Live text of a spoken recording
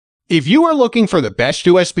If you are looking for the best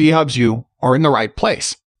USB hubs, you are in the right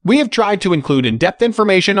place. We have tried to include in-depth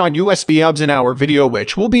information on USB hubs in our video,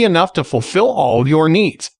 which will be enough to fulfill all of your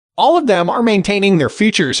needs. All of them are maintaining their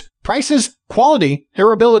features, prices, quality,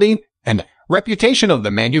 durability, and reputation of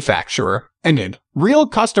the manufacturer, and in real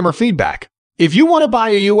customer feedback. If you want to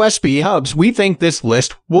buy a USB hubs, we think this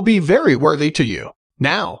list will be very worthy to you.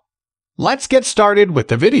 Now, let's get started with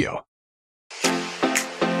the video.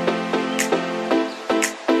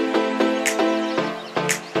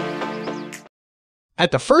 At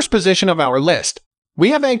the first position of our list, we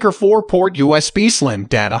have Anker 4-port USB Slim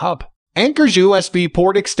Data Hub. Anker's USB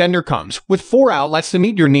port extender comes with 4 outlets to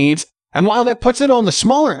meet your needs, and while that puts it on the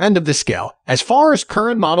smaller end of the scale, as far as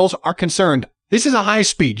current models are concerned, this is a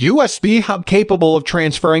high-speed USB hub capable of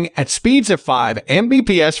transferring at speeds of 5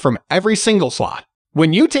 Mbps from every single slot.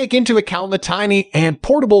 When you take into account the tiny and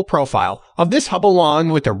portable profile of this hub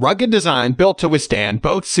along with the rugged design built to withstand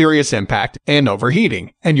both serious impact and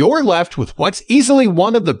overheating, and you're left with what's easily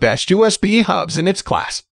one of the best USB hubs in its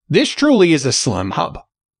class. This truly is a slim hub,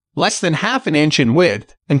 less than half an inch in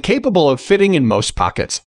width and capable of fitting in most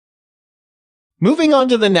pockets. Moving on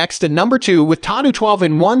to the next at number 2 with TOTU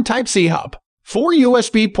 12-in-1 Type-C hub. 4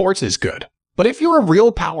 USB ports is good, but if you're a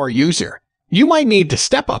real power user, you might need to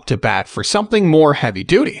step up to bat for something more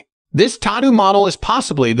heavy-duty. This TOTU model is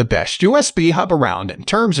possibly the best USB hub around in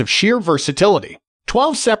terms of sheer versatility.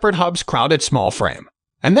 12 separate hubs crowd its small frame,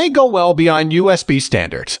 and they go well beyond USB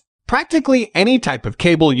standards. Practically any type of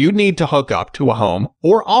cable you'd need to hook up to a home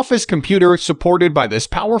or office computer is supported by this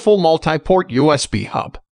powerful multi-port USB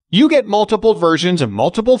hub. You get multiple versions of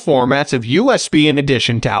multiple formats of USB in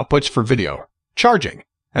addition to outputs for video, charging,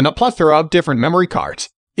 and a plethora of different memory cards.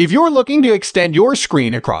 If you're looking to extend your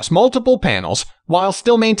screen across multiple panels while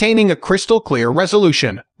still maintaining a crystal clear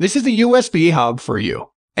resolution, this is the USB hub for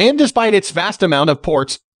you. And despite its vast amount of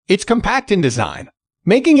ports, it's compact in design,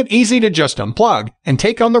 making it easy to just unplug and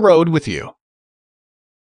take on the road with you.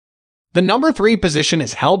 The number 3 position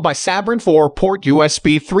is held by SABRENT 4-port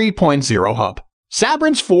USB 3.0 hub.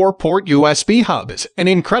 SABRENT's 4-port USB hub is an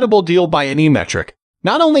incredible deal by any metric.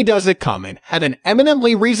 Not only does it come in at an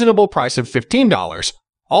eminently reasonable price of $15,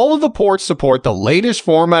 all of the ports support the latest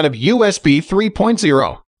format of USB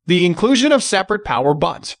 3.0. The inclusion of separate power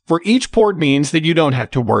buttons for each port means that you don't have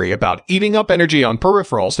to worry about eating up energy on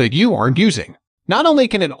peripherals that you aren't using. Not only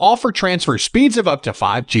can it offer transfer speeds of up to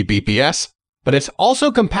 5 Gbps, but it's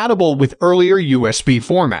also compatible with earlier USB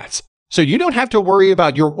formats, so you don't have to worry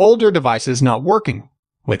about your older devices not working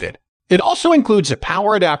with it. It also includes a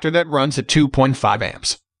power adapter that runs at 2.5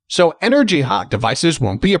 amps, so energy-hot devices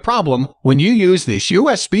won't be a problem when you use this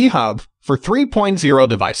USB hub for 3.0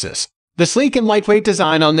 devices. The sleek and lightweight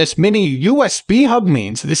design on this mini USB hub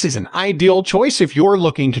means this is an ideal choice if you're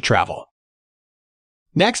looking to travel.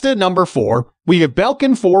 Next at number 4, we have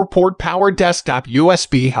Belkin 4-port powered desktop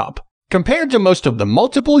USB hub. Compared to most of the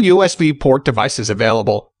multiple USB port devices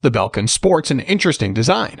available, the Belkin sports an interesting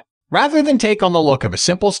design. Rather than take on the look of a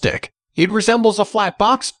simple stick, it resembles a flat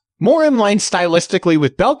box, more in line stylistically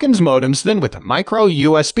with Belkin's modems than with a micro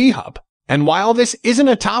USB hub. And while this isn't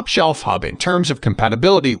a top-shelf hub in terms of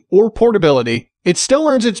compatibility or portability, it still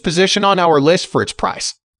earns its position on our list for its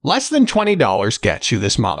price. Less than $20 gets you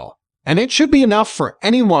this model, and it should be enough for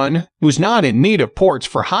anyone who's not in need of ports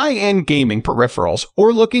for high-end gaming peripherals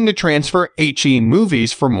or looking to transfer HE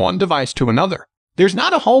movies from one device to another. There's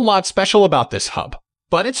not a whole lot special about this hub,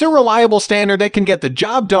 but it's a reliable standard that can get the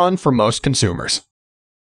job done for most consumers.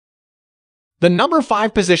 The number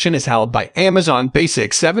 5 position is held by Amazon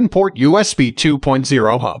Basics 7-port USB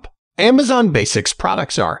 2.0 hub. Amazon Basics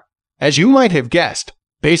products are, as you might have guessed,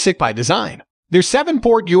 basic by design. Their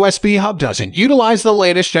 7-port USB hub doesn't utilize the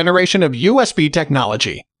latest generation of USB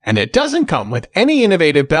technology, and it doesn't come with any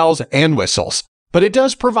innovative bells and whistles, but it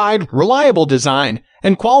does provide reliable design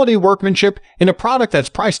and quality workmanship in a product that's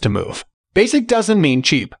priced to move. Basic doesn't mean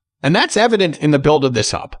cheap, and that's evident in the build of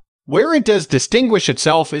this hub. Where it does distinguish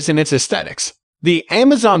itself is in its aesthetics. The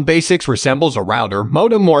Amazon Basics resembles a router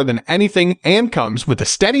modem more than anything and comes with a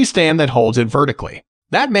steady stand that holds it vertically.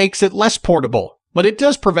 That makes it less portable, but it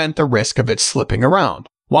does prevent the risk of it slipping around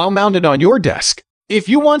while mounted on your desk. If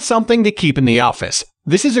you want something to keep in the office,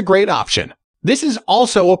 this is a great option. This is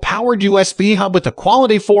also a powered USB hub with a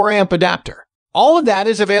quality 4-amp adapter. All of that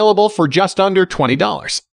is available for just under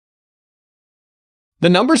 $20. The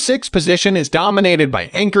number 6 position is dominated by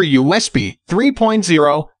Anker USB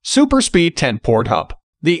 3.0 SuperSpeed 10-port hub.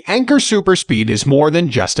 The Anker SuperSpeed is more than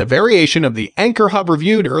just a variation of the Anker hub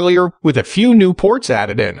reviewed earlier with a few new ports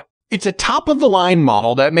added in. It's a top-of-the-line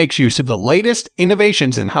model that makes use of the latest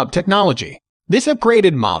innovations in hub technology. This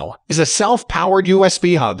upgraded model is a self-powered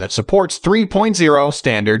USB hub that supports 3.0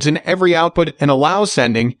 standards in every output and allows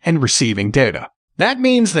sending and receiving data. That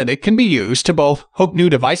means that it can be used to both hook new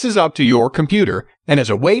devices up to your computer and as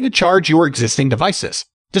a way to charge your existing devices.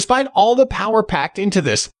 Despite all the power packed into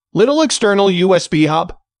this little external USB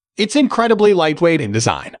hub, it's incredibly lightweight in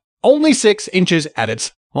design. Only 6 inches at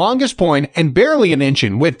its longest point and barely an inch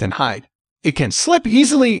in width and height. It can slip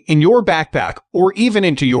easily in your backpack or even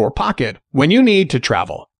into your pocket when you need to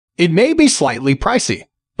travel. It may be slightly pricey,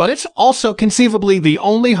 but it's also conceivably the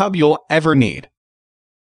only hub you'll ever need.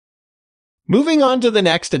 Moving on to the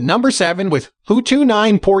next at number 7 with HooToo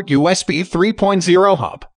 9-port USB 3.0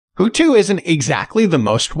 hub. HooToo isn't exactly the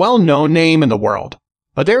most well-known name in the world,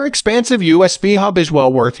 but their expansive USB hub is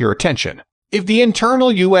well worth your attention. If the internal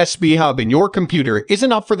USB hub in your computer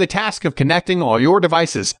isn't up for the task of connecting all your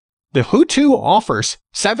devices, the HooToo offers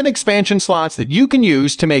 7 expansion slots that you can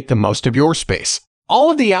use to make the most of your space. All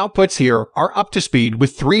of the outputs here are up to speed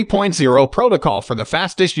with 3.0 protocol for the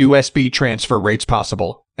fastest USB transfer rates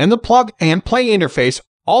possible, and the plug-and-play interface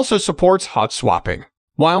also supports hot swapping.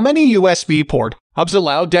 While many USB port hubs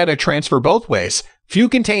allow data transfer both ways, few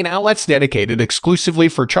contain outlets dedicated exclusively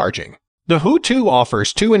for charging. The HooToo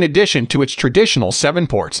offers 2 in addition to its traditional 7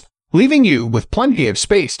 ports, leaving you with plenty of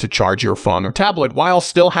space to charge your phone or tablet while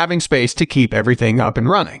still having space to keep everything up and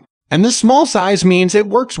running. And the small size means it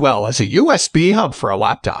works well as a USB hub for a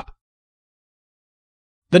laptop.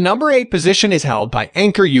 The number 8 position is held by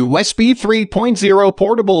Anker USB 3.0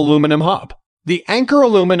 Portable Aluminum Hub. The Anker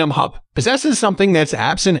Aluminum Hub possesses something that's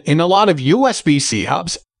absent in a lot of USB C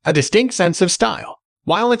hubs, a distinct sense of style.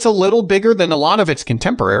 While it's a little bigger than a lot of its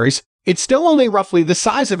contemporaries, it's still only roughly the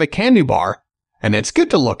size of a candy bar, and it's good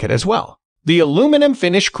to look at as well. The aluminum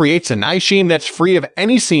finish creates a nice sheen that's free of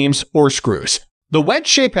any seams or screws. The wedge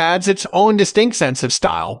shape adds its own distinct sense of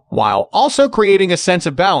style, while also creating a sense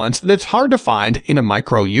of balance that's hard to find in a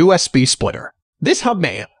micro USB splitter. This hub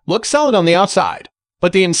may look solid on the outside,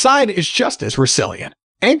 but the inside is just as resilient.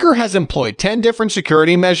 Anker has employed 10 different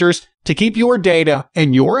security measures to keep your data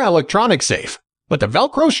and your electronics safe, but the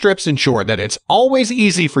Velcro strips ensure that it's always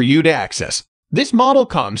easy for you to access. This model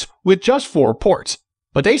comes with just 4 ports,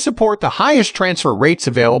 but they support the highest transfer rates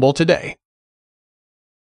available today.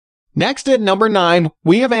 Next at number 9,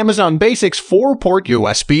 we have Amazon Basics 4-port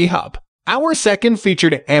USB hub. Our second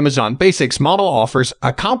featured Amazon Basics model offers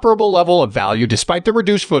a comparable level of value despite the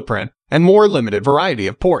reduced footprint and more limited variety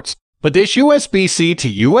of ports. But this USB-C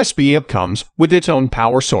to USB hub comes with its own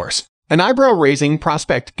power source, an eyebrow-raising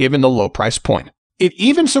prospect given the low price point. It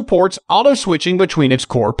even supports auto-switching between its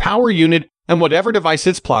core power unit and whatever device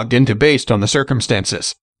it's plugged into based on the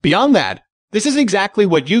circumstances. Beyond that, this is exactly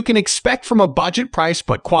what you can expect from a budget price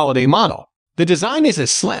but quality model. The design is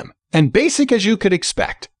as slim and basic as you could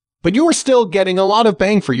expect, but you are still getting a lot of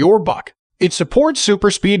bang for your buck. It supports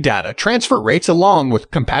SuperSpeed data transfer rates along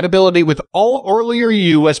with compatibility with all earlier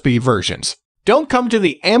USB versions. Don't come to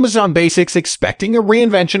the Amazon Basics expecting a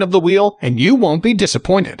reinvention of the wheel and you won't be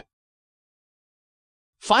disappointed.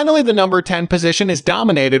 Finally, the number 10 position is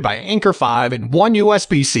dominated by Anker 5-in-1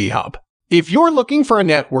 USB C hub. If you're looking for a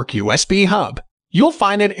network USB hub, you'll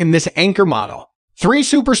find it in this Anker model. 3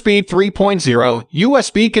 SuperSpeed 3.0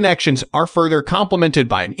 USB connections are further complemented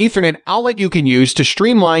by an Ethernet outlet you can use to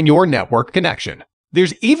streamline your network connection.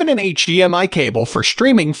 There's even an HDMI cable for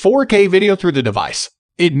streaming 4K video through the device.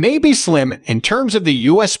 It may be slim in terms of the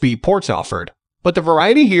USB ports offered, but the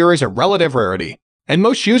variety here is a relative rarity, and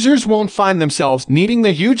most users won't find themselves needing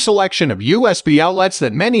the huge selection of USB outlets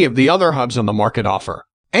that many of the other hubs on the market offer.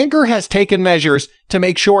 Anker has taken measures to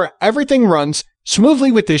make sure everything runs smoothly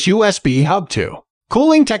with this USB hub too.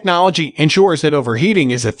 Cooling technology ensures that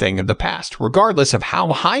overheating is a thing of the past, regardless of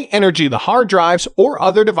how high energy the hard drives or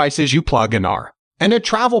other devices you plug in are. And a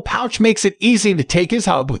travel pouch makes it easy to take his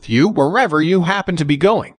hub with you wherever you happen to be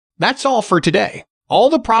going. That's all for today. All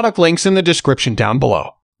the product links in the description down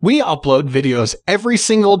below. We upload videos every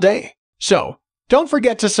single day, so don't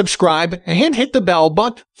forget to subscribe and hit the bell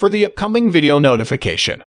button for the upcoming video notification.